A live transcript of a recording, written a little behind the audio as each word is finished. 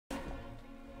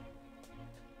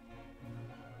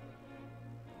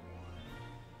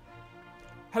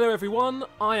Hello everyone,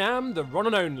 I am the Ron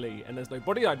and Only, and there's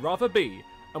nobody I'd rather be,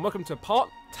 and welcome to part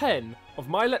 10 of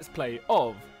my Let's Play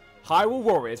of Hyrule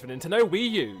Warriors for Nintendo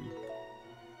Wii U.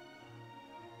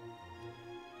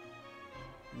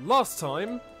 Last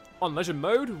time, on Legend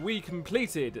Mode, we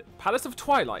completed Palace of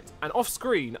Twilight, and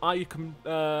off-screen I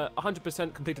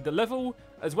 100% completed the level,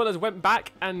 as well as went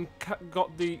back and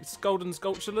got the Golden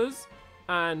Sculptures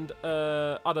and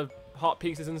other heart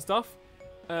pieces and stuff.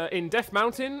 In Death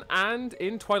Mountain and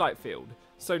in Twilight Field.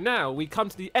 So now we come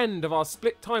to the end of our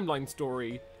split timeline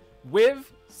story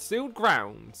with Sealed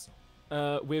Grounds,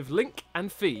 with Link and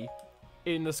Fi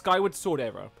in the Skyward Sword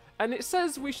era. And it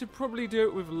says we should probably do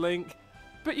it with Link,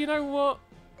 but you know what?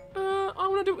 I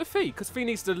want to do it with Fi, because Fi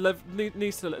needs to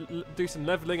do some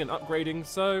leveling and upgrading,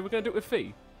 so we're going to do it with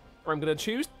Fi. I'm going to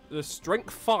choose the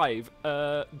Strength 5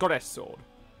 Goddess Sword.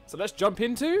 So let's jump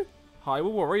into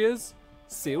Hyrule Warriors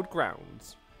Sealed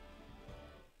Grounds.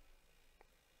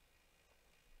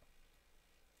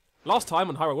 Last time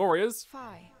on Hyrule Warriors.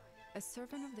 Fi, a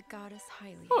servant of the goddess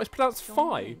Hyrule. Oh, it's pronounced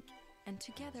Fi. And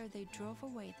together they drove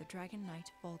away the dragon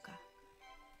knight Volga.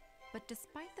 But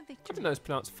despite the victory, I didn't know it's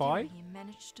pronounced Fi. Ghirahim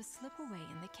managed to slip away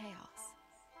in the chaos.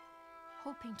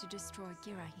 Hoping to destroy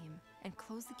Ghirahim and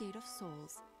close the Gate of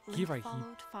Souls, Link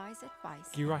followed Fi's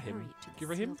advice and hurried to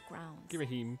the Sealed Grounds.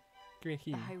 Ghirahim. The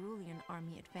Hyrulean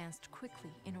army advanced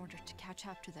quickly in order to catch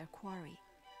up to their quarry.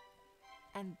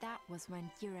 And that was when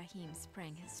Ghirahim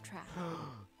sprang his trap.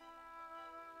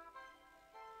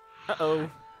 Uh-oh.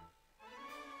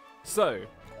 So,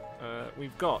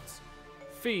 we've got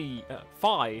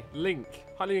Fi, Link,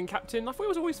 Hylian Captain. I thought it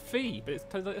was always Fi, but it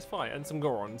turns out it's Fi, and some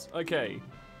Gorons. Okay.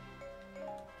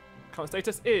 Current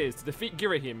status is to defeat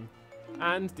Ghirahim,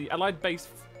 and the allied base.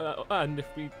 And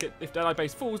if the allied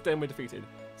base falls, then we're defeated.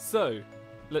 So,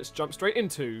 let's jump straight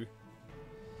into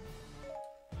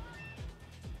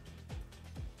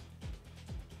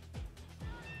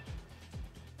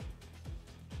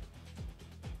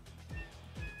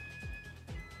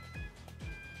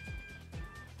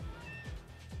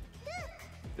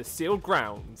the Sealed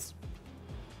Grounds.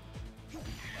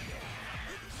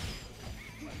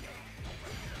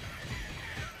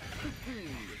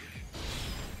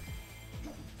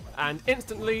 And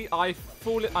instantly, I've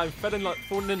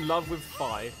fallen in love with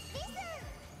Fi.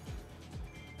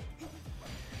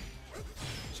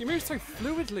 She moves so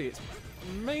fluidly, it's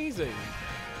amazing.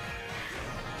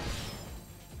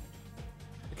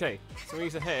 Okay, so we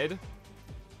need to head.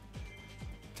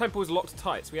 Temple's locked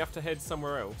tight, so we have to head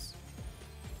somewhere else.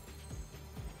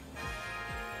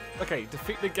 Okay,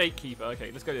 defeat the gatekeeper.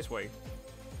 Okay, let's go this way.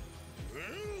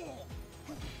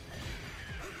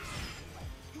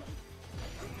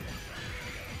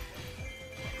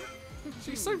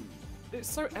 It's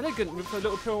so elegant with her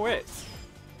little pirouettes.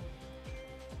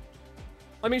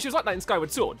 I mean, she was like that in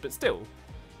Skyward Sword, but still.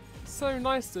 So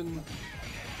nice and...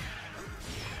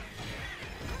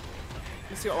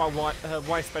 Let's see what our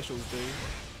Y specials do.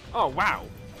 Oh, wow.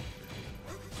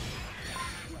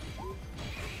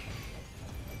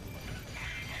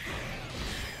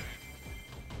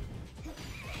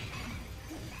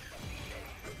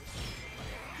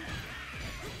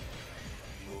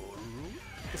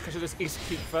 Let's catch this East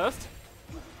Keep first.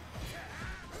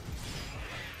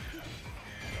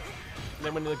 And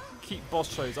then when the Keep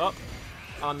boss shows up,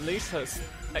 unleash her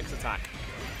X attack.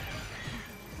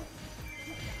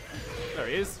 There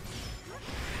he is.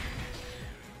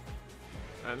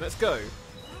 And let's go.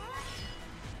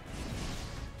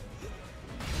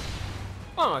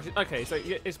 Oh, okay, so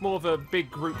it's more of a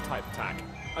big group type attack.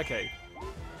 Okay.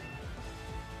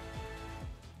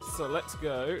 So let's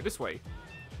go this way.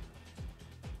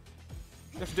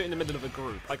 You have to do it in the middle of a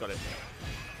group. I got it.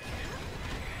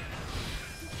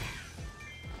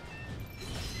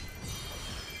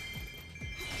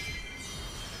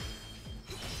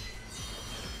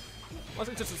 Why is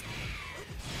it just as...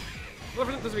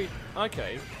 Revenant does me...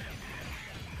 Okay.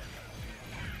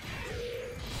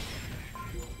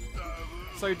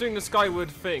 So doing the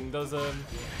Skyward thing does,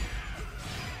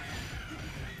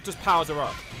 just powers her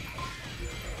up.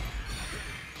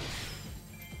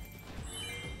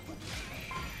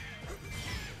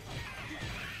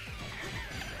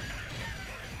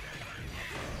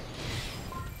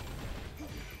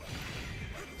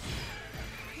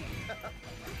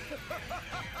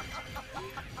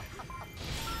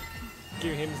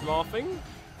 Ghirahim's laughing.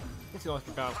 What's he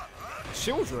laughing about?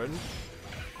 Children?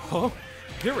 Oh,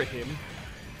 Ghirahim.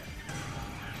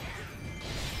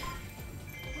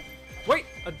 Wait,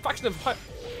 a faction of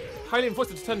highly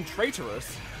enforced to turn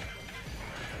traitorous.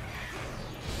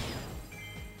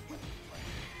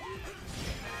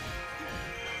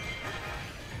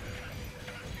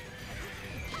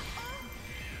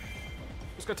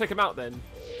 Let's go take him out then.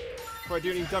 Before I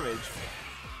do any damage.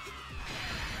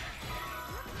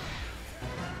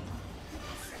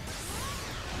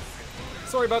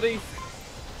 Sorry, buddy.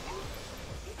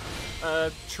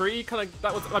 Tree kind of.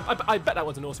 That was. I bet that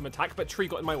was an awesome attack, but Tree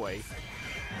got in my way.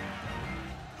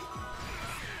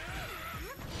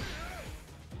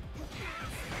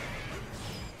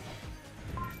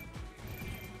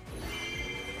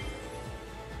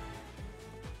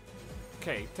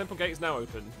 Okay, Temple Gate is now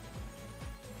open.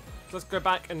 So let's go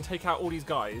back and take out all these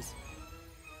guys.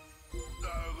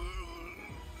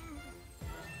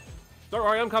 Don't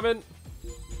worry, I'm coming.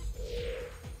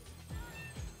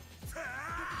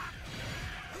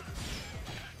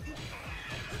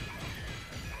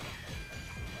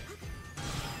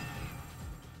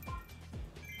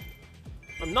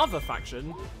 Another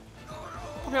faction?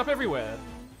 Popping up everywhere.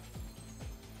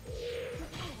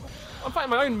 I'm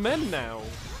fighting my own men now.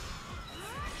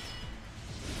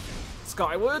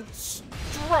 Skyward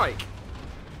Strike!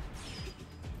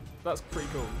 That's pretty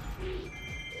cool.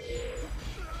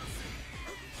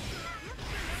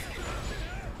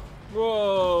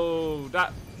 Whoa,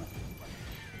 that...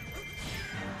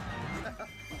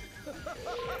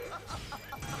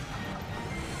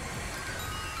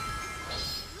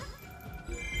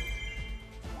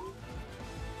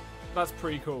 That's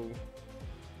pretty cool.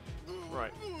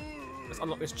 Right. Let's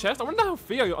unlock this chest. I wonder how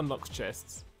Theo unlocks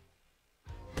chests.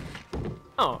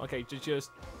 Oh, okay, just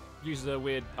uses her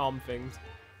weird arm things.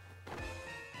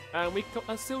 And we got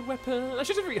a sealed weapon.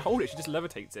 She doesn't really hold it, she just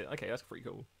levitates it. Okay, that's pretty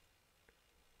cool.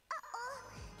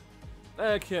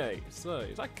 Okay, so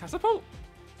is that catapult?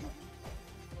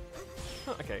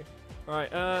 Oh, okay.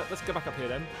 Alright, let's go back up here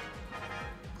then.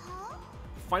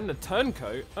 Find the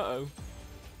turncoat. Uh-oh.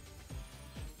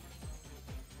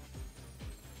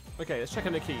 Okay, let's check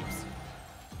on the keeps.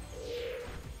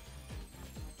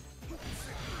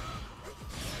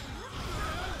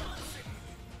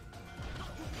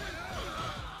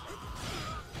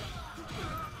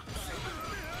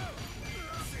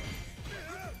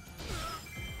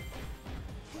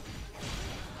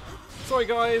 Sorry,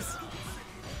 guys.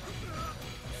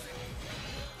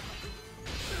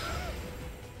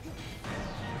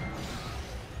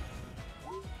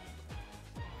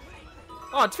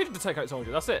 Oh, I defeated the takeout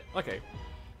soldier. That's it. Okay.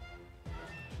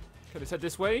 Okay, let's head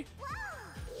this way.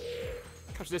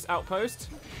 Capture this outpost.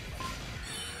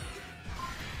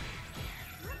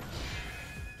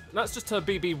 That's just her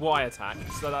BBY attack.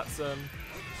 So that's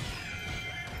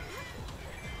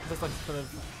like kind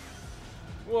of.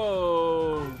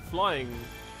 Whoa, flying.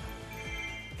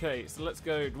 Okay, so let's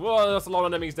go. Whoa, that's a lot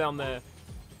of enemies down there.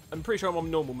 I'm pretty sure I'm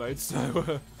on normal mode,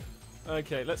 so.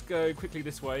 Okay, let's go quickly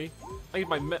this way. I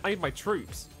need my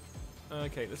troops.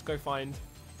 Okay, let's go find.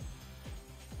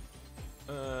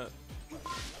 Okay,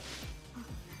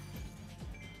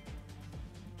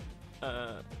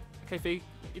 Fee,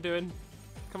 what you doing?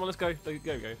 Come on, let's go.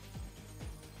 Go.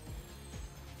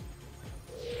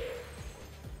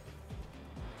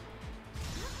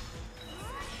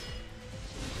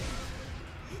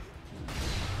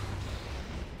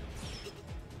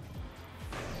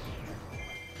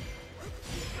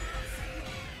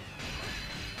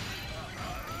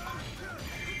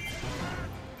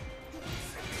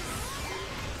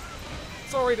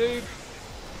 Sorry, dude.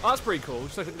 Oh, that's pretty cool.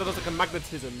 Just like, that does like a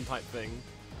magnetism type thing.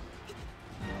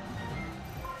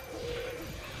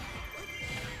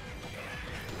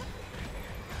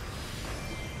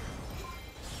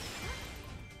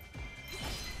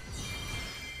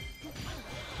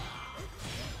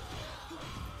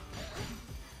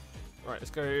 Alright,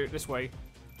 let's go this way.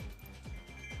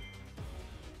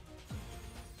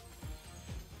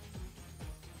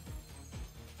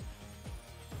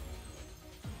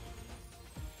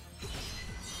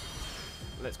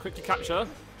 Let's quickly capture. Oh,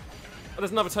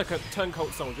 there's another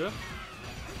turncoat soldier.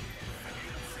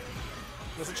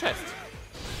 There's a chest.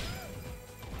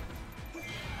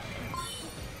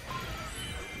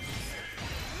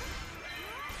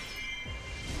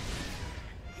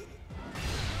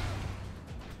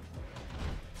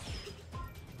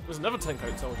 There's another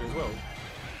turncoat soldier as well.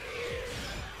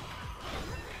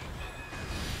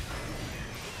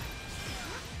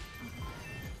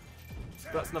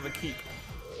 That's another keep.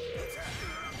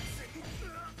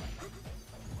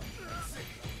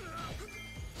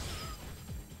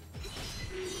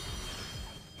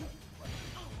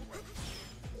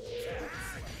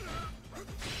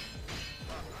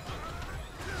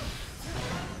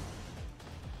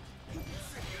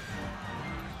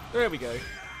 There we go.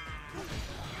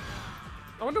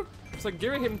 I wonder. So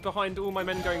Ghirahim behind all my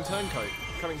men going turncoat,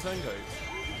 coming turncoats.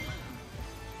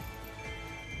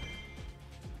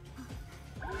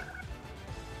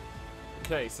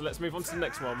 Okay, so let's move on to the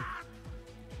next one.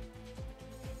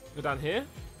 Go down here.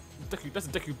 That's a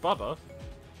Deku Baba.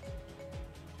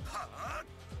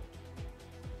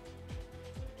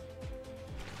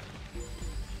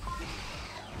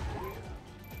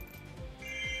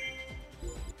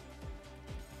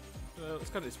 Let's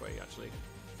go this way, actually.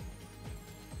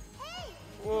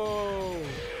 Whoa!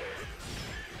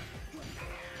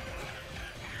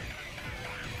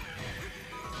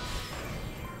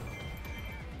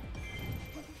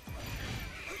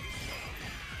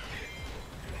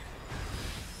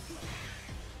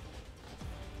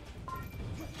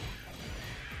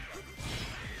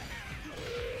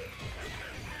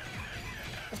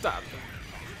 What's that?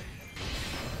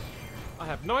 I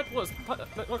have no idea.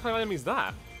 What kind of enemy is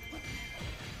that?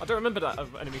 I don't remember that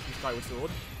enemy from Skyward Sword.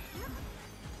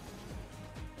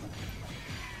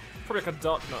 Probably like a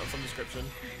Dark Knight of some description.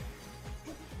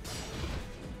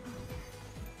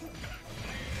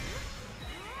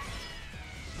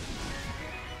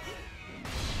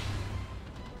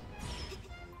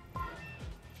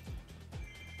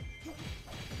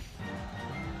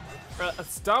 A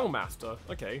Style Master,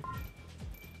 okay.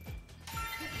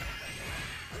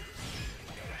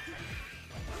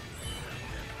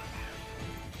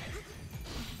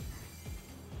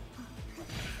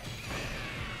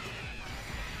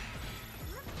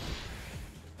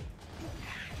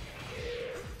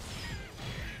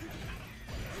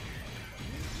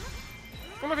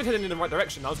 I'm not heading in the right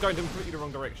direction. I was going in completely the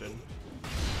wrong direction.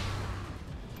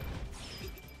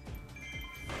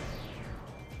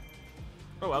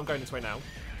 Oh well, I'm going this way now.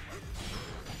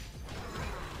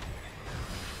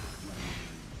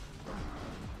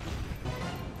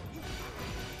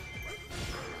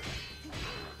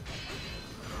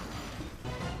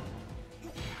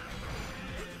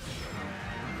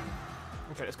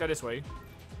 Okay, let's go this way.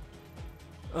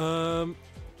 And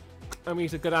we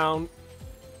need to go down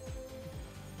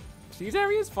these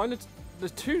areas. Find it.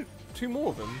 There's two more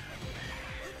of them.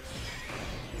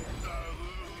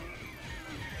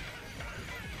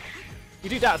 You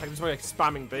do that, it's like, like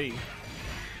spamming B.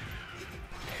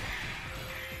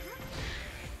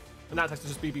 And that attacks to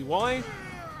just BBY.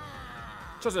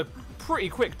 Just a pretty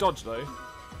quick dodge though.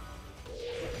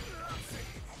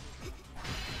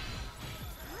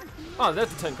 Oh, there's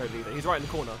the turncoat leader. He's right in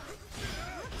the corner.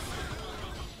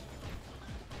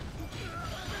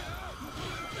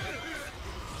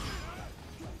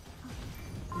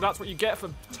 That's what you get for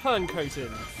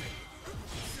turncoating.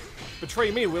 Betray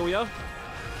me, will ya?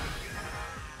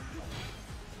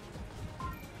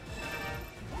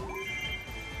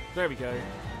 There we go.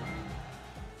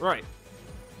 Right.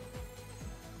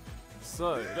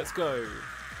 So, let's go.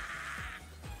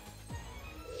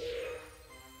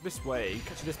 This way,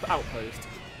 catch this outpost.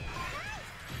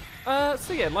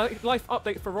 So yeah, life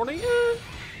update for Ronnie.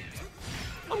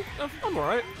 I'm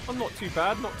alright. I'm not too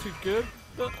bad, not too good,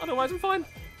 but otherwise I'm fine.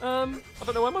 I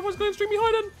don't know why my voice is going extremely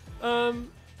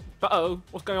hidden. But oh,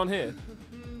 what's going on here?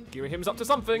 Ghirahim's up to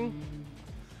something.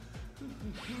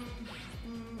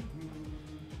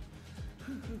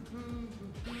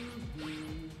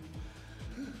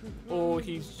 Or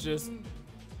he's just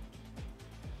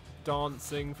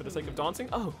dancing for the sake of dancing.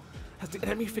 Oh, has the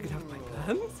enemy figured out my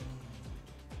plans?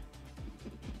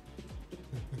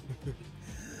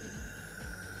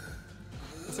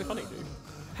 That's so funny, dude.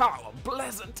 How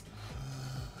unpleasant!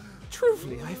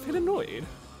 Truthfully, I feel annoyed.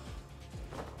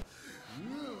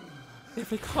 If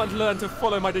they can't learn to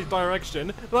follow my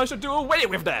direction, then I should do away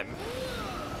with them!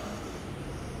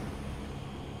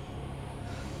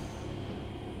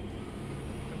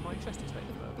 My chest is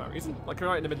vacant for that reason. Like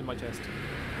right in the middle of my chest.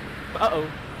 But uh-oh.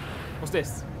 What's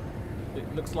this?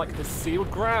 It looks like the sealed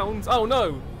grounds. Oh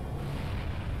no!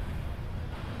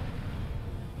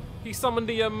 He summoned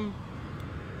the I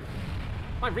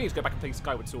really need to go back and play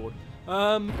Skyward Sword.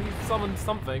 He summoned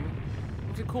something.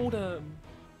 What's it called?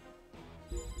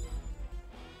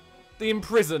 The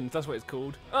Imprisoned, that's what it's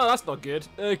called. Oh, that's not good.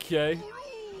 Okay.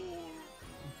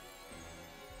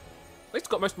 At least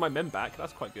got most of my men back.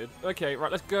 That's quite good. Okay,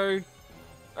 right, let's go.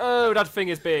 Oh, that thing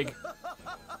is big.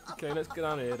 Okay, let's get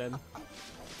down here then.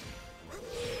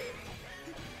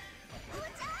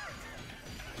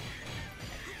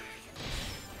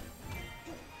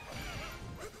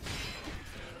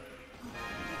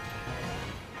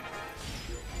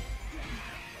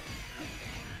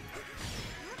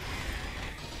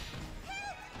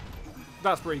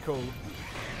 That's pretty cool.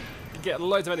 You get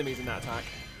loads of enemies in that attack.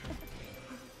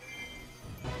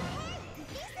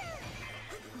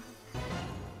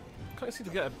 Can't seem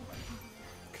to get a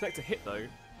connect a hit though.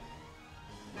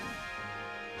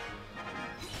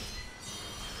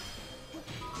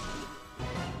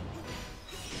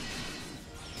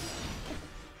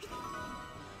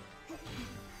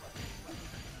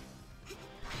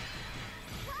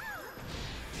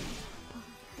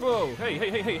 Whoa! Hey,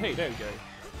 hey, hey, hey, hey! There we go.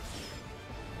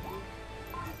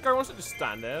 Go on, just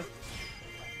stand there.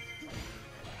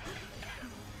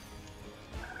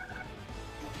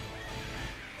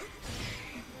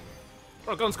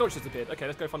 Oh, golden sculpture's appeared. Okay,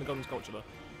 let's go find the golden sculpture.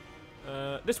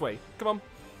 This way. Come on.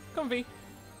 Come on, V.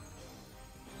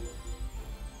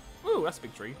 Ooh, that's a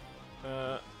big tree.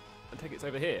 I take it's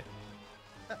over here.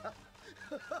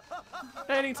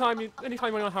 Anytime you want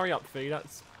to hurry up, V,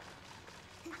 that's...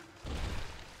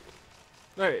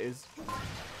 There it is.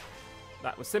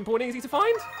 That was simple and easy to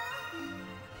find.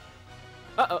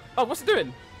 Uh-oh. Oh, what's it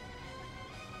doing?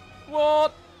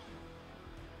 What?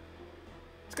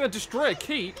 It's going to destroy a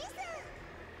keep.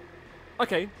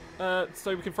 Okay, so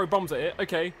we can throw bombs at it.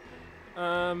 Okay.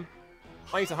 I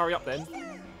need to hurry up then.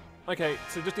 Okay,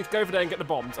 so just need to go over there and get the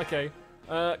bombs. Okay.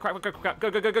 Crap, go, go, crap.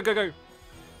 Go, go, go, go, go, go.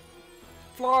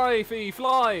 Fly, Fee,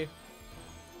 fly.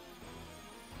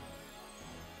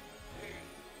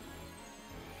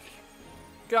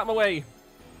 Get out of my way.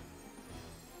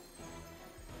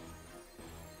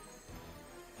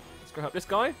 Let's go help this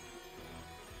guy.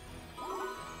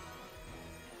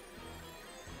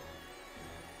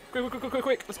 Quick, quick, quick, quick,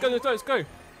 quick. Let's go, let's go, let's go.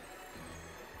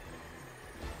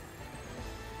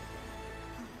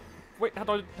 Wait, how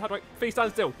do I... Fee,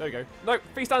 stand still. There we go. No,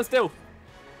 Fee, stand still.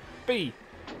 B.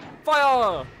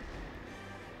 Fire!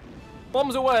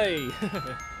 Bombs away!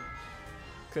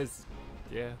 Because,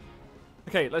 yeah.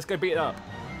 Okay, let's go beat it up.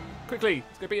 Quickly,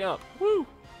 let's go beat it up. Woo!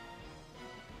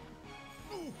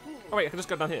 Oh wait, I can just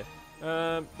go down here.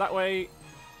 That way.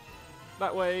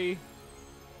 That way.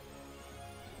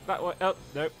 That way. Oh,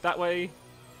 no, that way.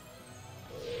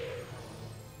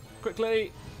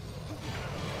 Quickly.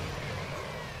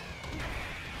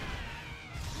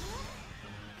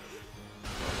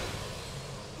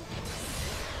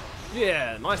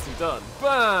 Yeah, nicely done.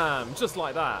 Bam! Just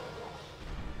like that.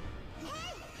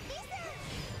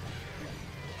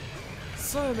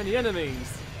 So many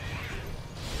enemies.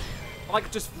 I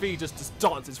like just V just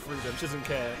dances through them. She doesn't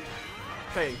care.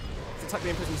 Okay, let's attack the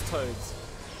imprisoned toads.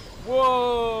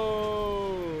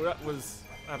 Whoa! That was...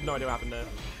 I have no idea what happened there.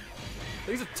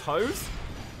 These are toads?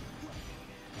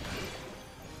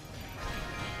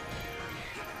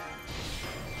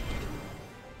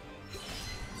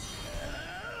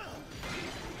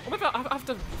 I have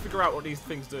to figure out what these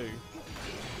things do.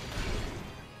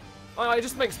 Oh, it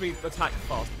just makes me attack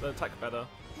better.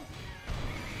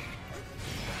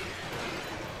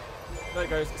 There it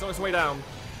goes. It's on its way down.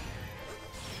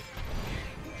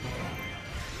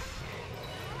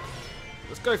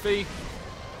 Let's go, Fee.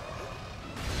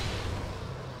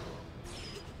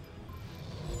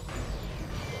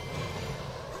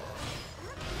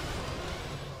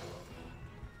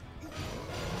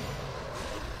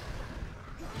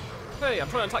 Hey, I'm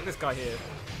trying to attack this guy here.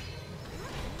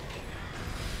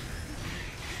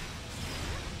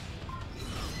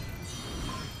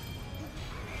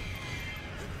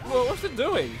 Whoa, what's it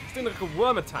doing? It's doing like a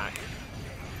worm attack.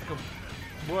 Like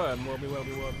a worm, wormy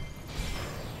worm.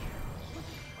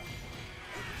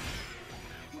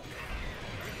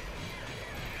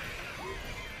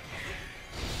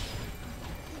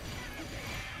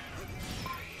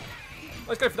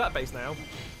 Let's go for that base now.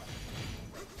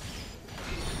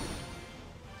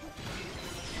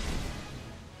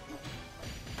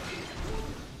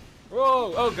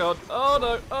 Whoa! Oh god! Oh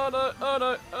no! Oh no! Oh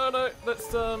no! Oh no!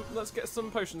 Let's get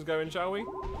some potions going, shall we?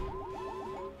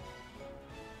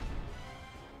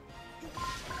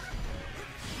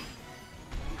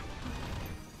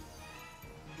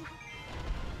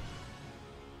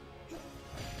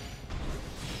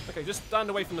 Okay, just stand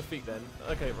away from the feet then.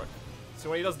 Okay, right. So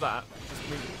when he does that,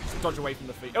 just dodge away from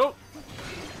the feet. Oh!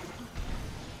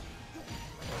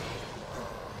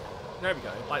 There we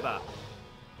go, like that.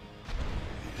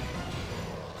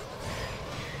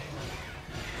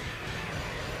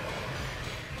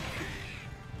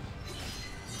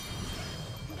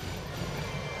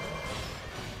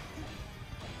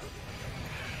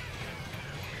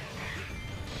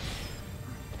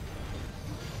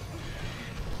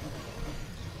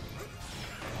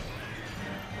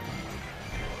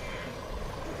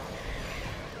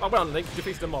 Oh, well done, Link.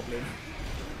 Defeated a moblin.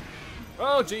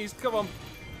 Oh, jeez. Come on.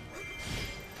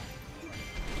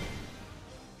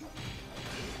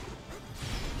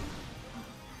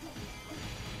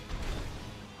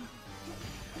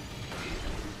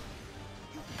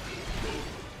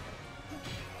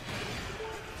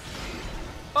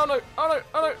 Oh, no. Oh, no.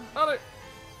 Oh, no. Oh, no.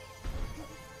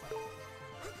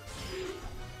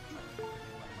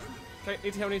 Okay,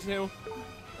 need to heal, need to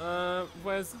heal.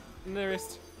 Where's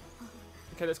nearest?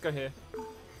 Okay, let's go here.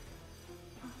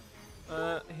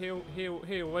 Heal, heal,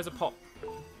 heal. Where's a pot?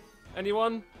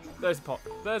 Anyone? There's a pot.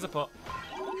 There's a pot.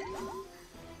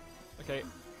 Okay.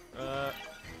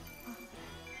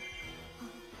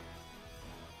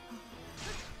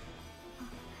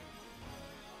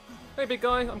 Hey, big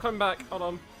guy. I'm coming back. Hold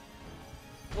on.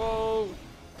 Whoa.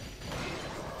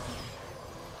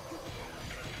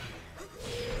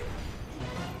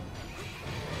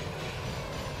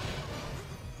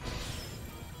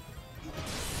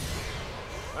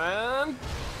 And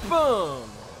boom!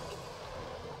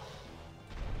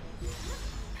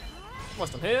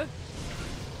 Whilst I'm here.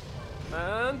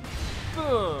 And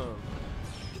boom!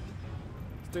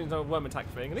 He's doing the worm attack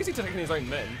thing. At least he's attacking his own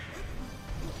men.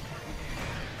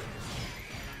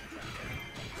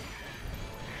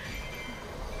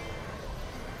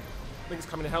 Link's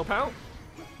coming to help out.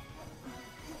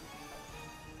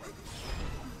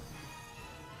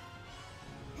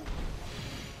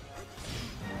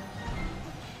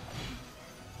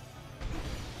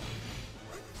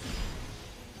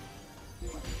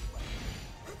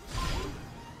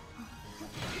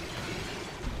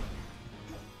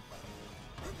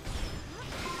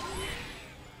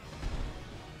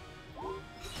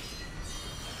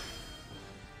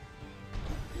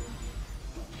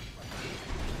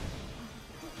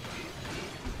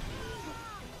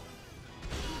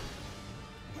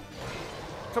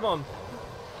 Come on.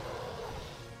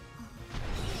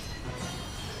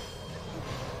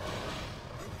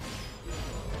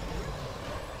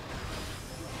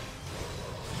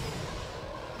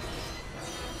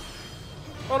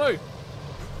 Oh no.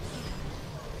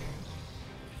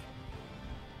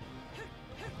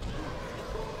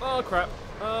 Oh crap.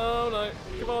 Oh no.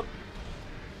 Come on.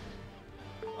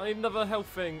 I need another health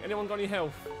thing. Anyone got any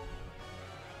health?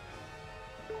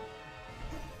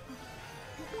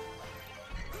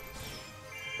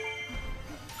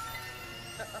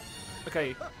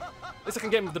 Okay, at least I can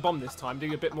get him with the bomb this time,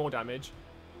 do a bit more damage.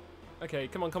 Okay,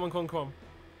 come on, come on, come on, come on.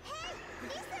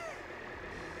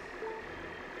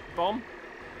 Bomb?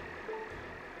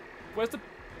 Where's the...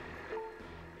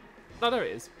 No, there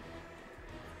it is.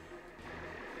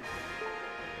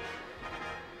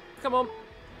 Come on.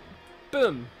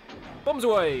 Boom. Bombs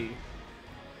away.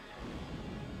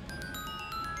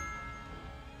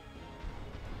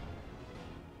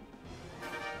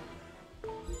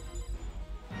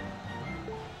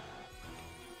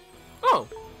 Oh,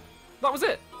 that was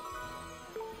it.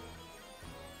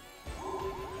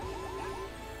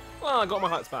 Ah, I got my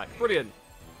hearts back. Brilliant.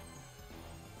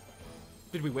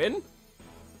 Did we win?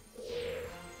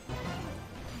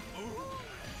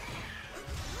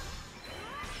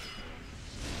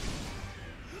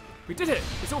 We did it.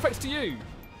 It's all thanks to you.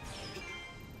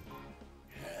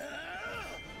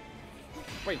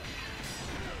 Wait.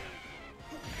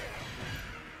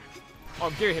 Oh,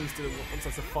 Ghirahim still wants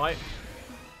us to fight.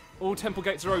 All temple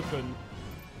gates are open.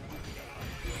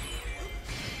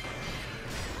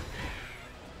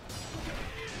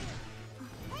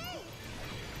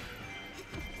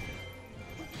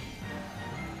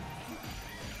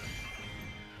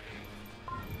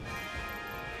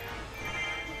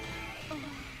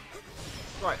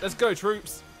 Right, let's go,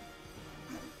 troops.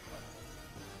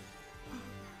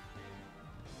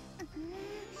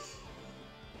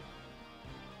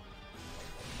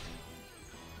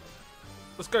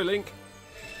 Let's go, Link.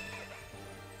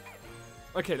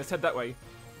 Okay, let's head that way.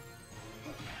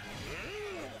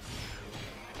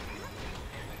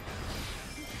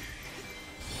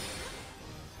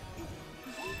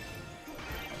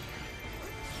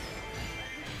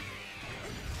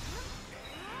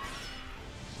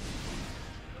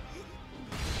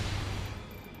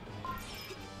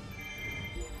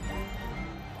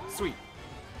 Sweet.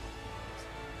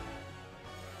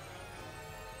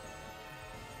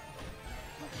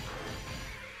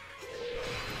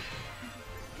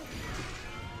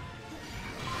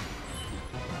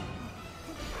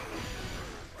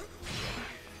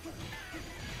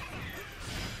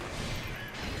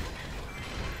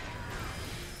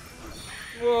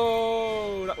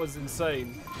 Whoa, that was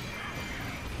insane.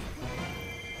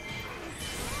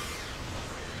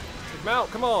 Take him out,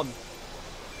 come on.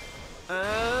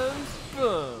 And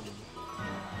boom.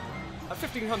 At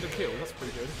 1,500 kills, that's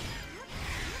pretty good.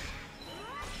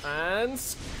 And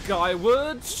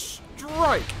Skyward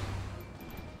Strike.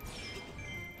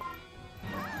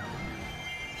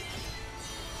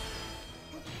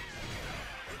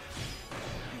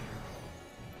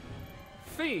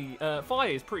 Fire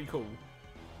is pretty cool.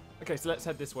 Okay, so let's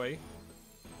head this way.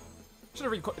 Should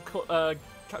have really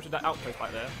captured that outpost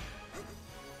back there.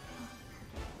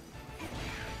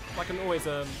 I can always,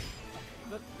 is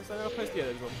there an outpost? Yeah,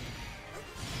 there's one.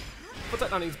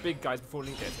 Protect down these big guys before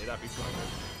Link gets here, that'd be quite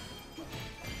good.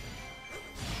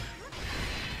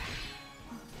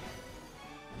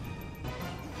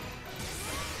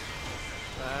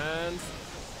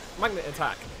 Magnet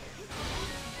attack.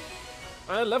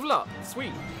 Level up.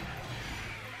 Sweet.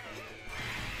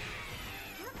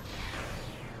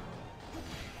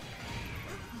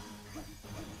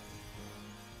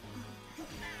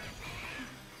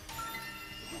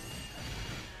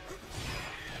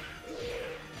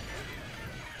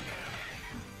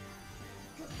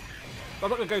 I'm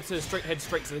not gonna go to head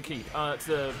straight to the keep,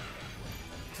 to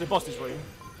the boss's room.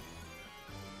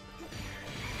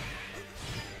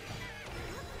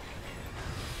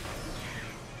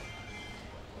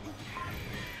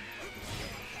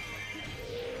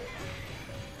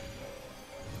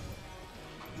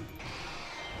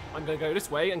 I'm gonna go this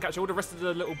way and catch all the rest of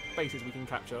the little bases we can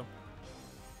capture.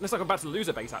 Looks like I'm about to lose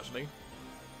a base actually.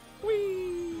 Whee!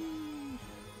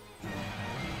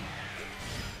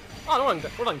 Oh, well done,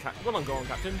 go on,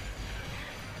 Captain.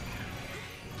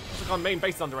 Looks like our main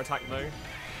base is under attack, though.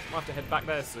 Might have to head back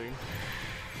there soon.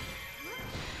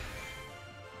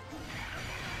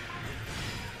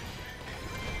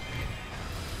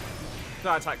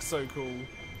 That attack's so cool.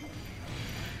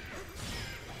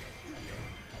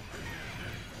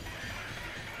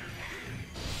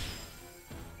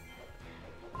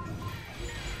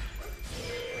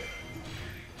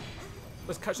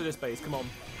 Let's catch this base, come on.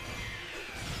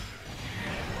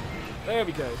 There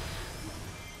we go.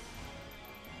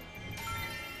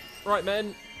 Right,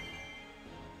 men.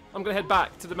 I'm gonna head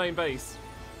back to the main base.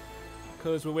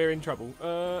 Because we're in trouble.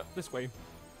 This way.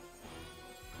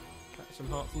 Catch some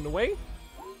hearts on the way.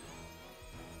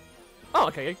 Oh,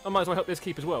 okay. I might as well help this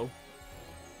keep as well.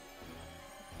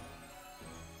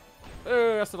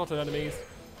 Oh, that's a lot of enemies.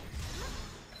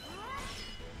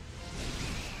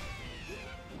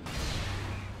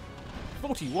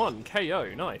 '41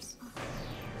 KO, nice.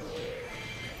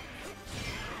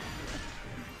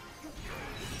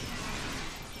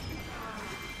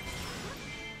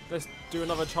 Let's do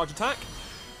another charge attack.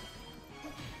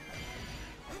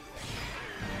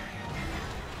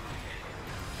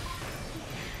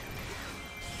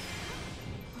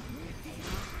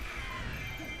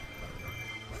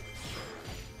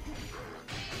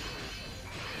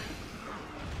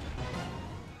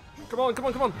 Come on, come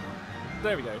on, come on.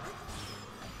 There we go.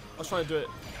 I was trying to do it.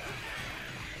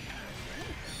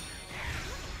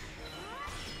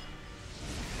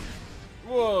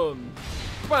 One.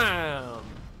 Bam.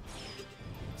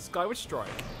 Skyward Strike.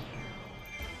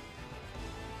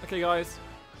 Okay, guys.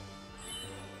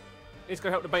 Let's go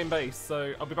help the main base,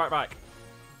 so I'll be right back.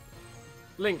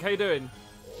 Link, how you doing?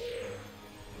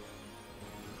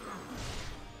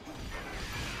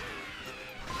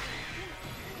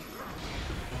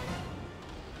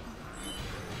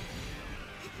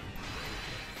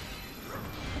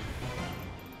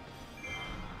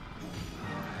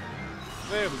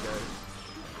 There we go.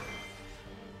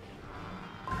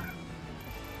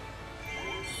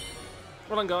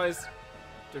 Well done, guys.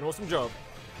 Doing an awesome job.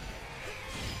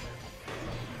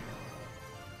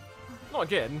 Not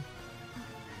again.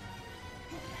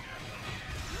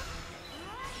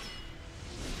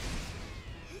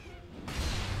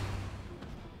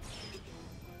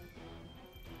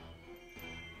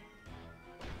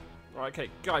 Right, okay,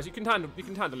 guys, you can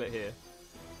handle it here.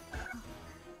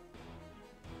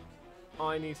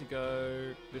 I need to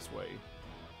go this way.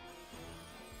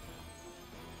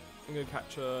 I'm gonna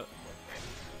capture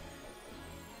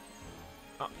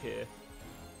up here.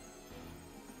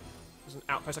 There's an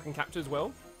outpost I can capture as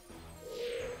well.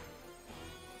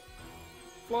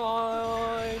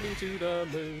 Fly me to the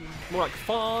moon. More like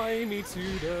fly me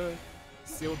to the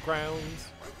sealed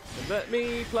grounds. And let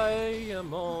me play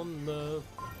on the...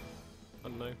 I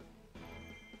don't know.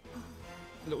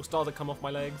 Little stars that come off my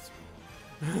legs.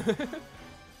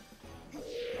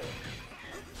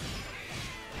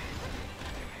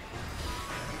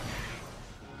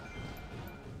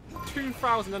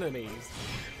 2,000 enemies.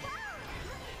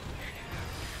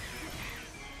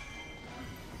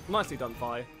 Nicely done,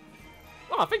 Vi.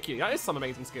 Oh, thank you. That is some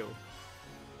amazing skill.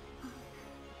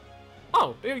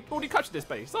 Oh, they already captured this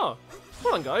base. Oh,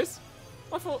 well done, guys.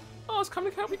 I thought, oh, it's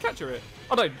coming to help me capture it.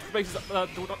 Oh no, the base is the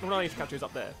one I need to capture is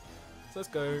up there. So let's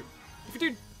go. If you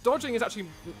do, dodging is actually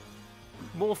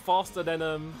more faster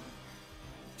than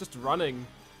just running.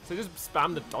 So just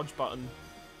spam the dodge button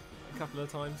a couple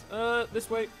of times. This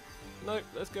way. No,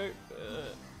 let's go.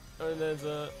 And there's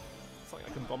something I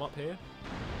can bomb up here.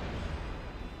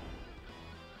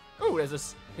 Oh, there's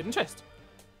this hidden chest.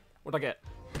 What'd I get?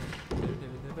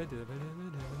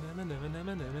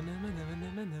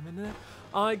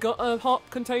 I got a hop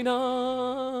container.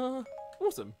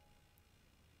 Awesome.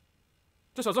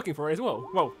 Just what I was looking for it as well.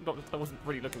 Well, I wasn't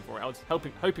really looking for it. I was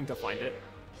hoping to find it.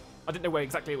 I didn't know where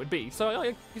exactly it would be, so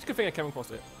it's a good thing I came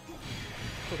across it.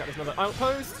 Take out this another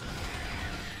outpost.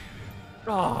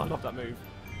 Oh, I love that move.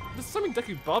 There's so many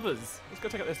Deku Bubbas. Let's go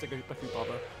take out this Deku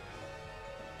Bubba.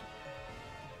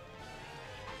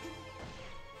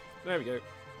 There we go.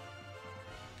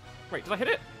 Wait, did I hit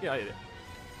it? Yeah, I hit it.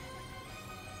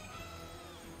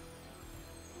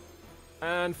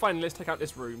 And finally, let's take out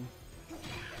this room.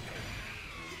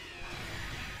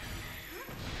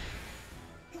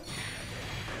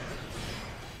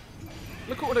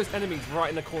 Look at all those enemies right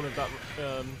in the corner of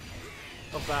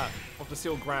that of the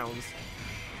sealed grounds.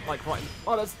 Like right.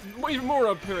 Oh, that's even more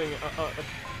appearing up.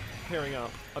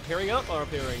 Appearing up or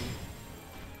appearing?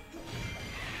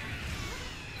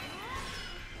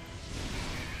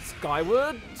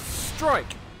 Skyward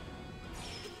strike.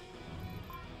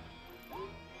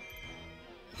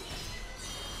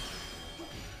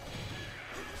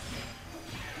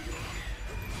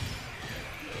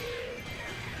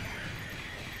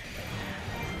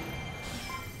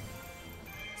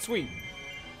 Sweet.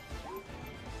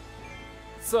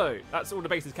 So that's all the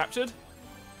bases captured.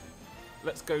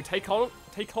 Let's go take on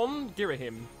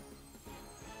Ghirahim.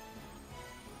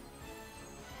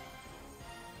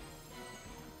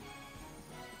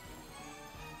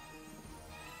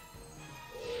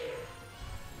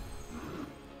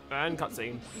 And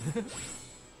cutscene.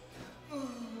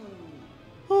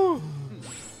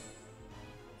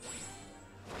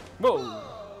 Whoa.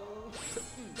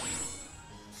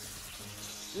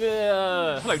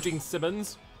 Yeah. Hello, Gene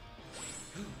Simmons.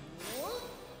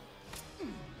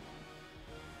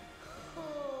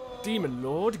 Demon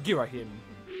Lord Ghirahim.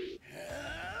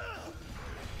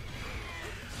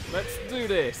 Let's do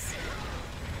this.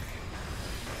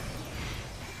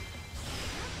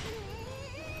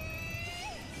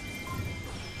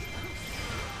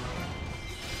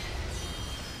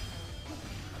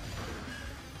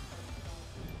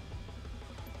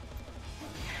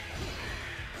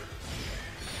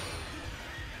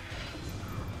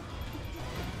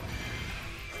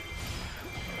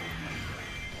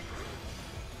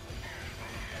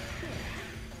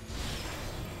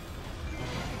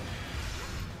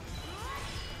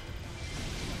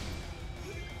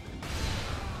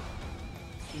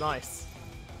 Nice.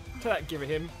 Take that,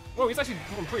 Ghirahim. Whoa, he's actually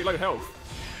on pretty low health.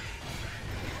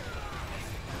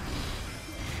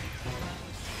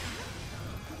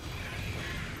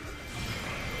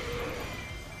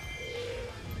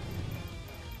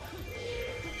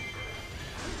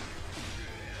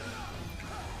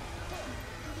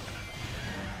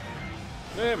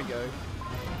 There we go.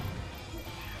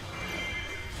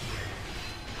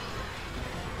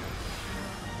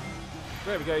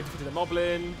 There we go, defeated the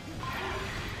Moblin.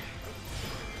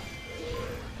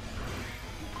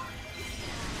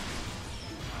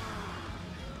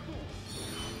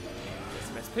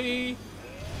 SP.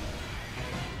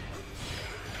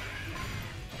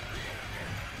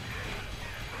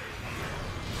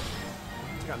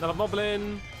 Take out another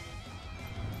Moblin.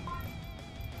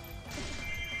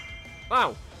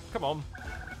 Ow! Come on.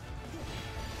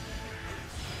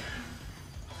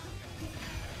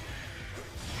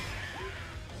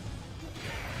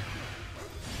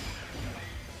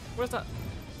 Where's that?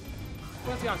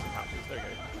 Where's the item patches? There we go.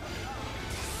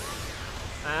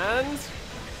 And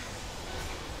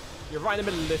you're right in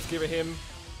the middle of this, Ghirahim.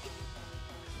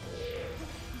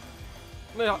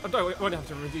 No, I won't have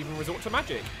to even resort to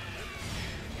magic.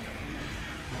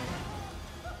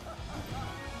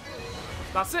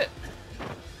 That's it.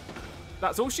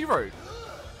 That's all she wrote.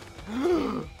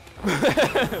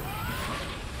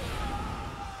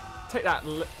 Take that.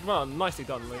 Well, nicely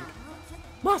done, Link.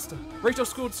 Master, raise your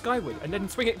sword skyward and then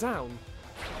swing it down.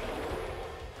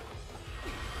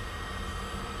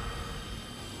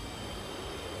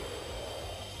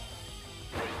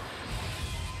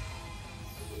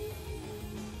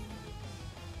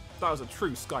 That was a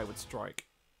true skyward strike.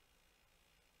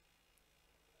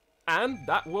 And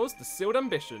that was the Sealed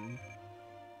Ambition.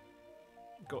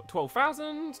 Got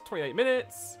 12,000, 28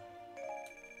 minutes,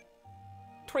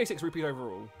 26 rupees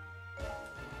overall.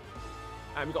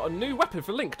 And we got a new weapon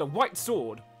for Link, the White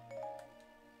Sword.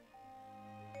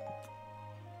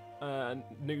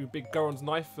 New big Goron's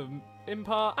Knife for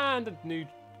Impa, and a new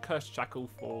Cursed Shackle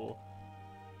for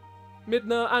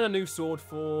Midna, and a new sword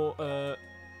for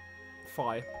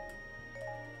Fi.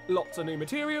 Lots of new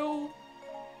material.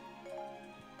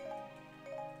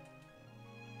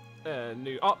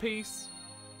 New art piece.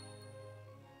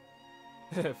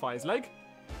 Fi's leg.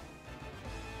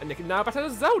 And they can now battle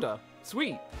as Zelda.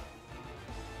 Sweet.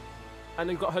 And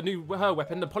then got her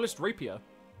weapon, the Polished Rapier.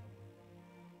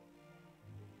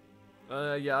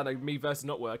 Yeah, I know, Miiverse is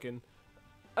not working.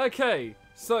 Okay,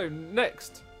 so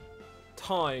next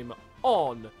time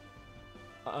on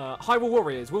Hyrule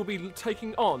Warriors will be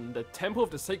taking on the Temple of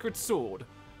the Sacred Sword.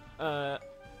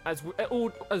 As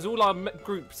all our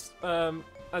groups,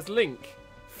 as Link,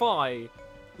 Fi,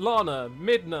 Lana,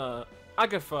 Midna,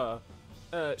 Agatha,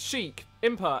 Sheik,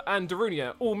 Impa, and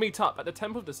Darunia all meet up at the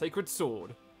Temple of the Sacred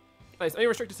Sword. It's only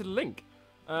restricted to Link.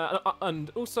 And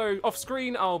also,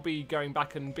 off-screen, I'll be going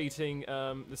back and beating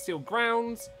the Sealed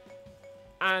Grounds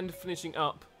and finishing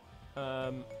up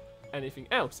anything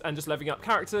else. And just leveling up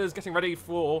characters, getting ready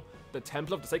for the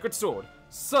Temple of the Sacred Sword.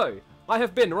 So, I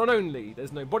have been TheRonAndOnly,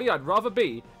 there's nobody I'd rather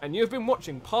be, and you have been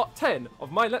watching part 10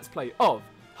 of my Let's Play of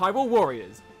Hyrule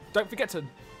Warriors. Don't forget to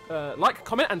like,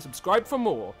 comment, and subscribe for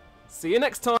more. See you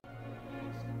next time!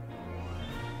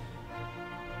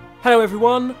 Hello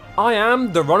everyone, I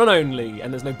am TheRonAndOnly,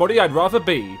 and there's nobody I'd rather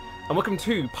be, and welcome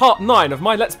to part 9 of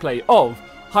my Let's Play of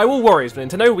Hyrule Warriors for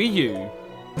Nintendo Wii U.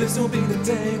 This'll be the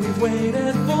day we've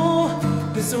waited for.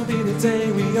 This'll be the day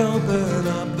we open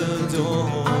up the door.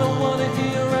 I don't wanna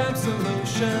hear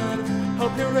absolution.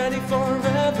 Hope you're ready for a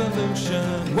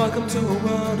revolution. Welcome to a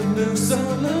world of new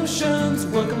solutions.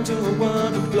 Welcome to a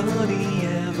world of bloody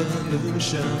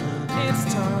evolution.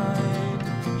 It's time.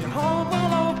 Your heart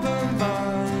will open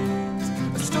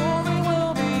wide. A story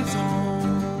will be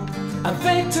told. A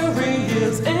victory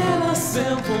is in a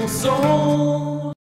simple soul.